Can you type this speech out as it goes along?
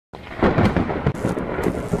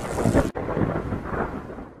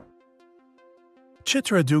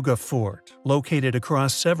Chitraduga Fort, located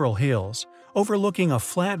across several hills, overlooking a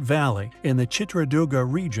flat valley in the Chitraduga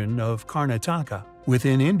region of Karnataka,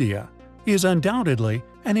 within India, is undoubtedly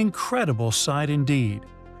an incredible sight indeed,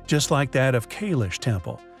 just like that of Kailash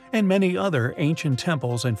Temple and many other ancient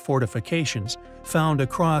temples and fortifications found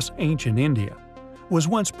across ancient India, was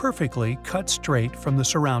once perfectly cut straight from the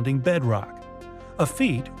surrounding bedrock, a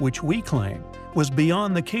feat which we claim was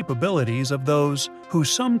beyond the capabilities of those who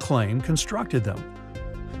some claim constructed them.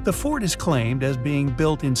 The fort is claimed as being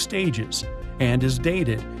built in stages and is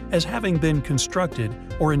dated as having been constructed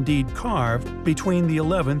or indeed carved between the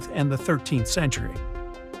 11th and the 13th century.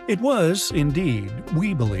 It was, indeed,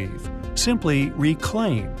 we believe, simply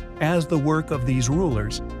reclaimed as the work of these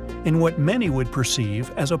rulers in what many would perceive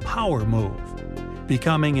as a power move,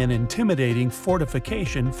 becoming an intimidating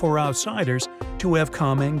fortification for outsiders to have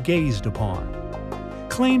come and gazed upon.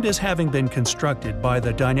 Claimed as having been constructed by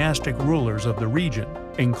the dynastic rulers of the region,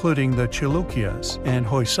 including the Chalukyas and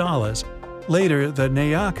Hoysalas, later the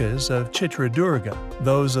Nayakas of Chitradurga,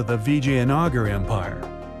 those of the Vijayanagar Empire.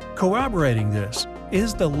 Corroborating this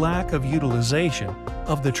is the lack of utilization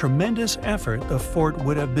of the tremendous effort the fort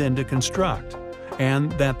would have been to construct,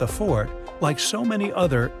 and that the fort, like so many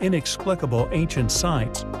other inexplicable ancient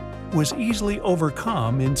sites, was easily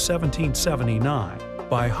overcome in 1779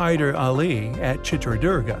 by Hyder Ali at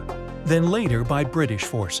Chitradurga, then later by British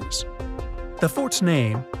forces. The fort's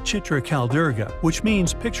name, Chitrakaldurga, which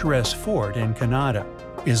means picturesque fort in Kannada,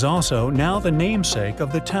 is also now the namesake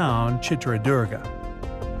of the town Chitradurga.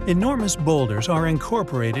 Enormous boulders are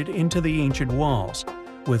incorporated into the ancient walls,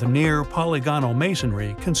 with near polygonal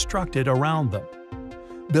masonry constructed around them.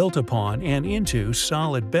 Built upon and into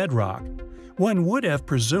solid bedrock, one would have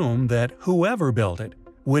presumed that whoever built it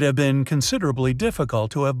would have been considerably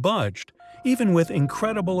difficult to have budged, even with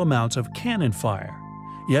incredible amounts of cannon fire.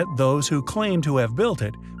 Yet those who claim to have built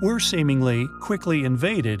it were seemingly quickly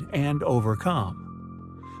invaded and overcome.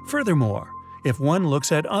 Furthermore, if one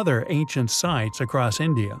looks at other ancient sites across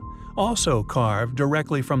India, also carved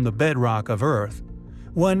directly from the bedrock of Earth,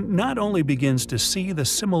 one not only begins to see the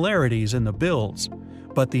similarities in the builds,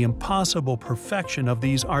 but the impossible perfection of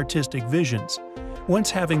these artistic visions,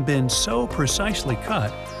 once having been so precisely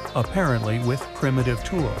cut, apparently with primitive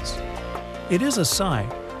tools. It is a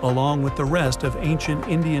site, along with the rest of ancient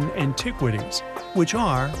Indian antiquities, which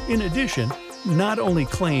are, in addition, not only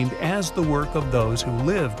claimed as the work of those who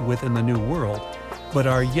lived within the New World, but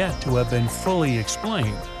are yet to have been fully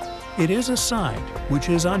explained. It is a site which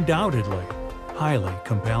is undoubtedly highly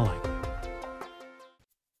compelling.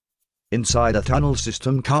 Inside a tunnel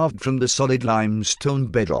system carved from the solid limestone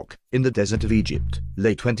bedrock, in the desert of Egypt,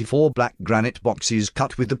 lay 24 black granite boxes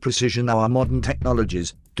cut with the precision our modern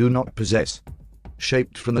technologies do not possess.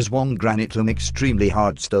 Shaped from Aswan granite and extremely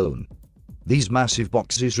hard stone. These massive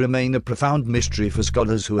boxes remain a profound mystery for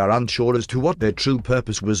scholars who are unsure as to what their true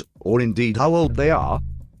purpose was, or indeed how old they are.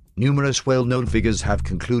 Numerous well-known figures have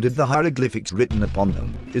concluded the hieroglyphics written upon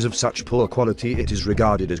them is of such poor quality it is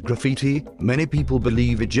regarded as graffiti. Many people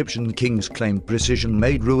believe Egyptian kings claimed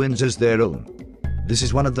precision-made ruins as their own. This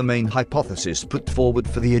is one of the main hypotheses put forward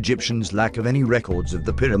for the Egyptians' lack of any records of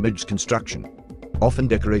the pyramids' construction, often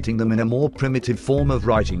decorating them in a more primitive form of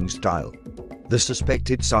writing style. The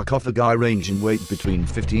suspected sarcophagi range in weight between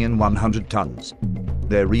 50 and 100 tons.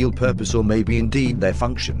 Their real purpose, or maybe indeed their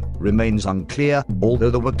function, remains unclear. Although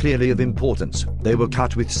they were clearly of importance, they were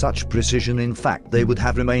cut with such precision in fact they would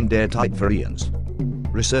have remained airtight for eons.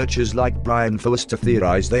 Researchers like Brian Foster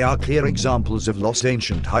theorize they are clear examples of lost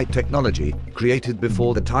ancient high technology, created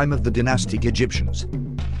before the time of the dynastic Egyptians.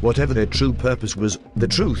 Whatever their true purpose was, the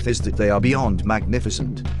truth is that they are beyond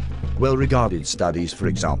magnificent. Well-regarded studies, for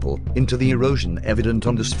example, into the erosion evident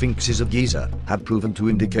on the Sphinxes of Giza, have proven to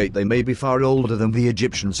indicate they may be far older than the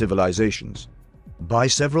Egyptian civilizations. By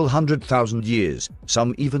several 100,000 years,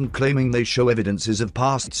 some even claiming they show evidences of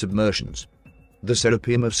past submersions. The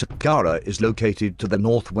Serapeum of Saqqara is located to the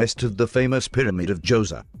northwest of the famous Pyramid of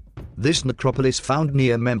Djoser. This necropolis, found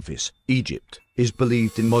near Memphis, Egypt, is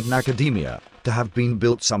believed in modern academia to have been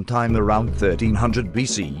built sometime around 1300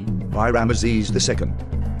 BC by Ramesses II.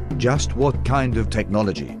 Just what kind of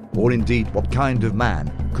technology, or indeed what kind of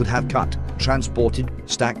man, could have cut, transported,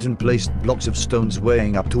 stacked and placed blocks of stones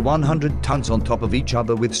weighing up to 100 tons on top of each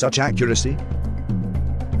other with such accuracy?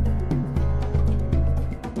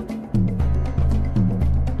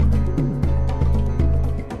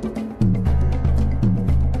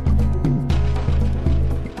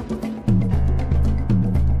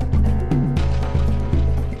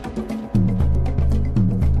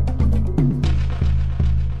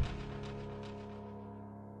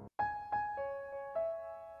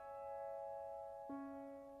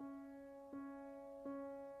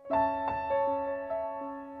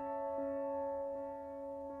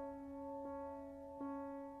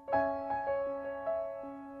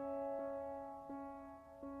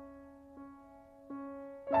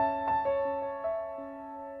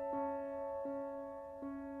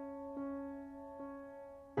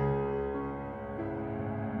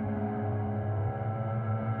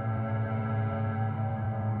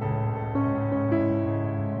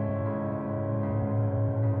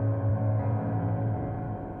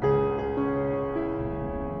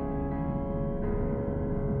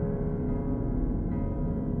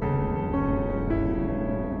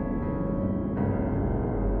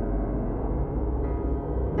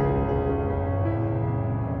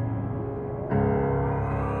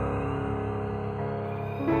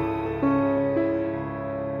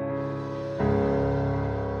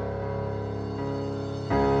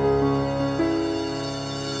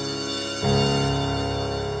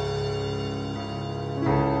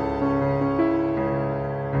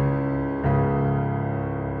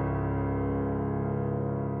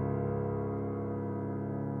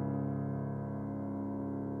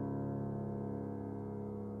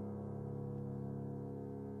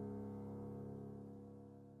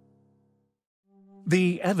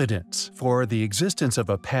 The evidence for the existence of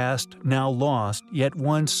a past, now lost, yet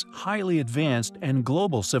once highly advanced and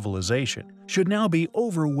global civilization should now be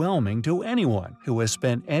overwhelming to anyone who has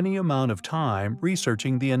spent any amount of time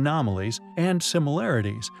researching the anomalies and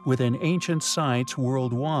similarities within ancient sites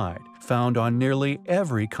worldwide, found on nearly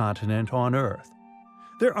every continent on Earth.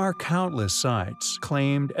 There are countless sites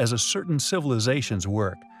claimed as a certain civilization's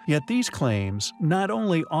work, yet these claims not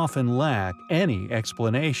only often lack any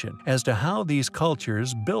explanation as to how these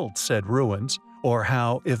cultures built said ruins, or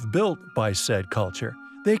how, if built by said culture,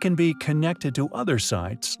 they can be connected to other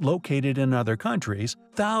sites located in other countries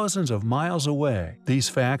thousands of miles away. These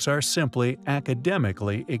facts are simply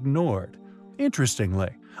academically ignored. Interestingly,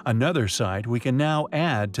 another site we can now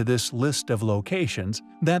add to this list of locations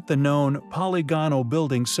that the known polygonal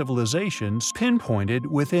building civilizations pinpointed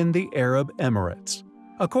within the Arab Emirates.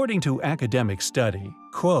 According to academic study,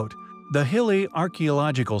 quote, "The Hilli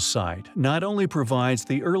archaeological site not only provides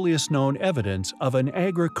the earliest known evidence of an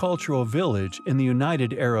agricultural village in the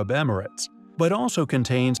United Arab Emirates, but also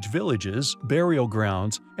contains villages, burial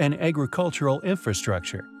grounds, and agricultural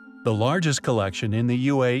infrastructure. The largest collection in the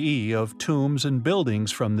UAE of tombs and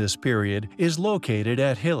buildings from this period is located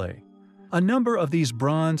at Hilli. A number of these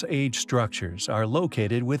Bronze Age structures are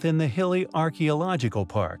located within the Hilli Archaeological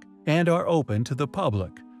Park and are open to the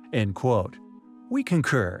public." End quote. We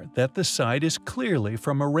concur that the site is clearly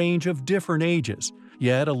from a range of different ages,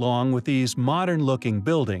 yet along with these modern-looking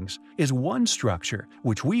buildings is one structure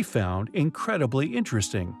which we found incredibly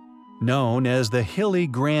interesting. Known as the Hilli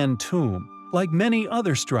Grand Tomb, like many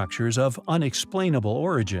other structures of unexplainable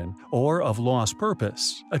origin or of lost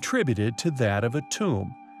purpose, attributed to that of a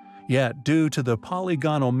tomb. Yet due to the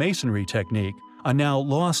polygonal masonry technique, a now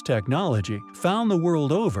lost technology found the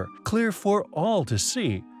world over, clear for all to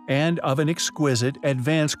see, and of an exquisite,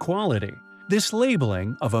 advanced quality, this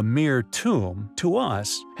labeling of a mere tomb, to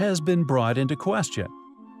us, has been brought into question.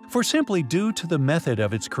 For simply due to the method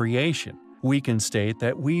of its creation, we can state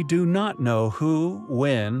that we do not know who,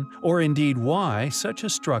 when, or indeed why such a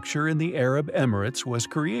structure in the Arab Emirates was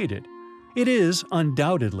created. It is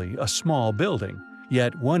undoubtedly a small building,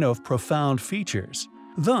 yet one of profound features.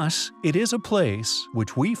 Thus, it is a place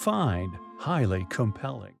which we find highly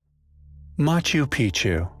compelling. Machu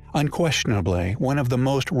Picchu, unquestionably one of the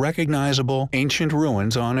most recognizable ancient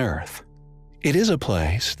ruins on Earth. It is a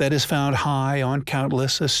place that is found high on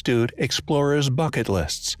countless astute explorers' bucket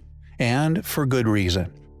lists, and for good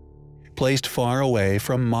reason. Placed far away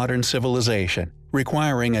from modern civilization,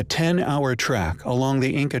 requiring a 10-hour trek along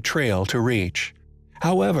the Inca Trail to reach.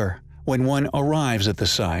 However, when one arrives at the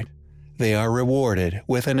site, they are rewarded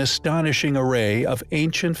with an astonishing array of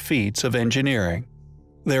ancient feats of engineering.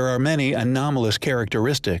 There are many anomalous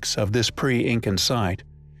characteristics of this pre-Incan site,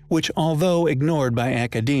 which, although ignored by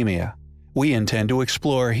academia, we intend to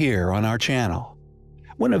explore here on our channel.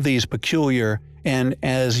 One of these peculiar and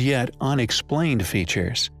as yet unexplained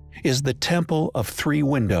features is the Temple of Three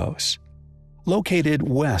Windows. Located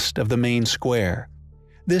west of the main square,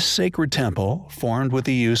 this sacred temple, formed with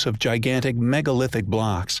the use of gigantic megalithic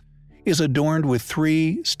blocks, is adorned with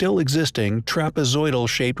three still existing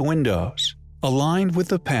trapezoidal-shaped windows, aligned with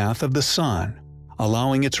the path of the sun,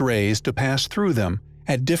 allowing its rays to pass through them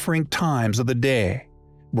at differing times of the day,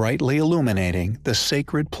 brightly illuminating the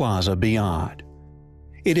sacred plaza beyond.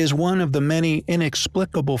 It is one of the many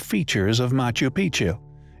inexplicable features of Machu Picchu,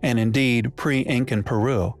 and indeed pre-Incan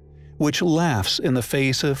Peru, which laughs in the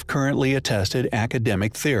face of currently attested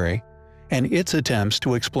academic theory and its attempts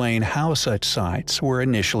to explain how such sites were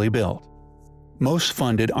initially built. Most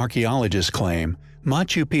funded archaeologists claim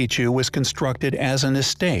Machu Picchu was constructed as an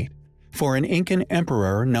estate for an Incan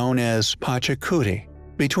emperor known as Pachacuti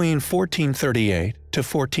between 1438 to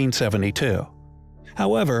 1472.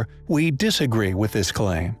 However, we disagree with this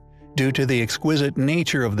claim due to the exquisite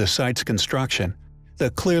nature of the site's construction,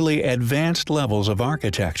 the clearly advanced levels of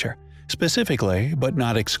architecture, specifically but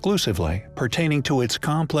not exclusively pertaining to its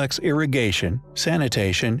complex irrigation,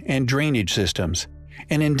 sanitation, and drainage systems,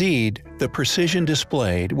 and indeed the precision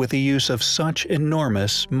displayed with the use of such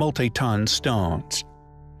enormous multi-ton stones.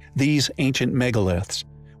 These ancient megaliths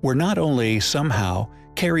were not only somehow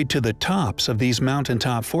carried to the tops of these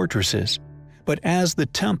mountaintop fortresses, but as the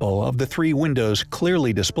Temple of the Three Windows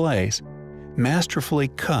clearly displays, masterfully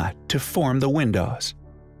cut to form the windows,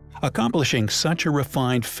 accomplishing such a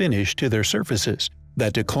refined finish to their surfaces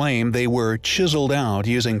that to claim they were chiseled out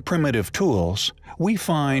using primitive tools we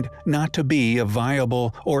find not to be a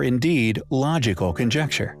viable or indeed logical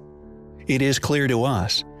conjecture. It is clear to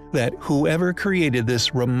us that whoever created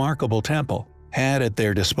this remarkable temple had at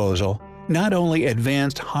their disposal not only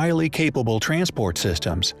advanced highly capable transport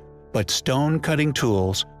systems, but stone-cutting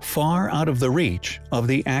tools far out of the reach of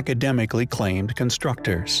the academically claimed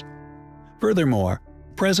constructors. Furthermore,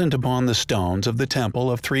 present upon the stones of the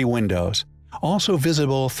Temple of Three Windows, also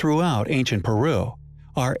visible throughout ancient Peru,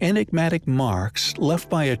 are enigmatic marks left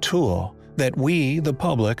by a tool that we, the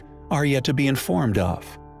public, are yet to be informed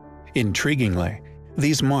of. Intriguingly,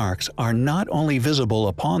 these marks are not only visible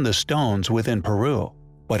upon the stones within Peru,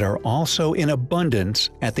 but are also in abundance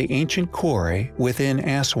at the ancient quarry within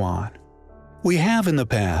Aswan. We have in the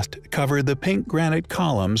past covered the pink granite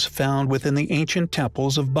columns found within the ancient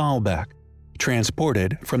temples of Baalbek,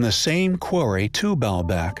 transported from the same quarry to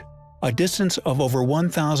Baalbek, a distance of over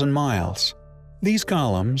 1,000 miles. These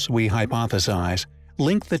columns, we hypothesize,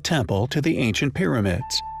 link the temple to the ancient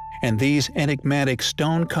pyramids, and these enigmatic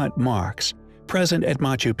stone-cut marks, present at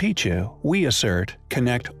Machu Picchu, we assert,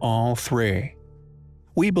 connect all three.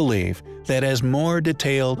 We believe that as more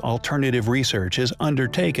detailed alternative research is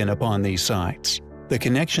undertaken upon these sites, the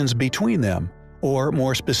connections between them, or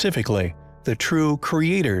more specifically, the true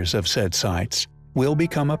creators of said sites, will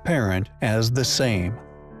become apparent as the same.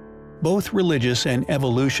 Both religious and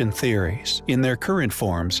evolution theories, in their current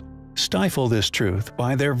forms, stifle this truth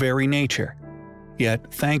by their very nature.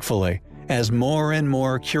 Yet, thankfully, as more and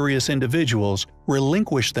more curious individuals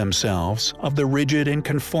relinquish themselves of the rigid and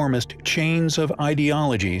conformist chains of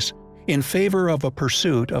ideologies in favor of a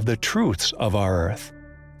pursuit of the truths of our Earth,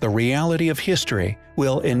 the reality of history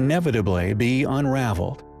will inevitably be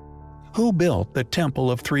unraveled. Who built the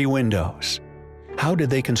Temple of Three Windows? How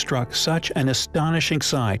did they construct such an astonishing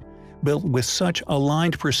site built with such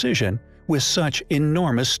aligned precision with such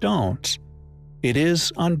enormous stones? It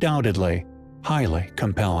is undoubtedly highly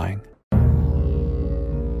compelling.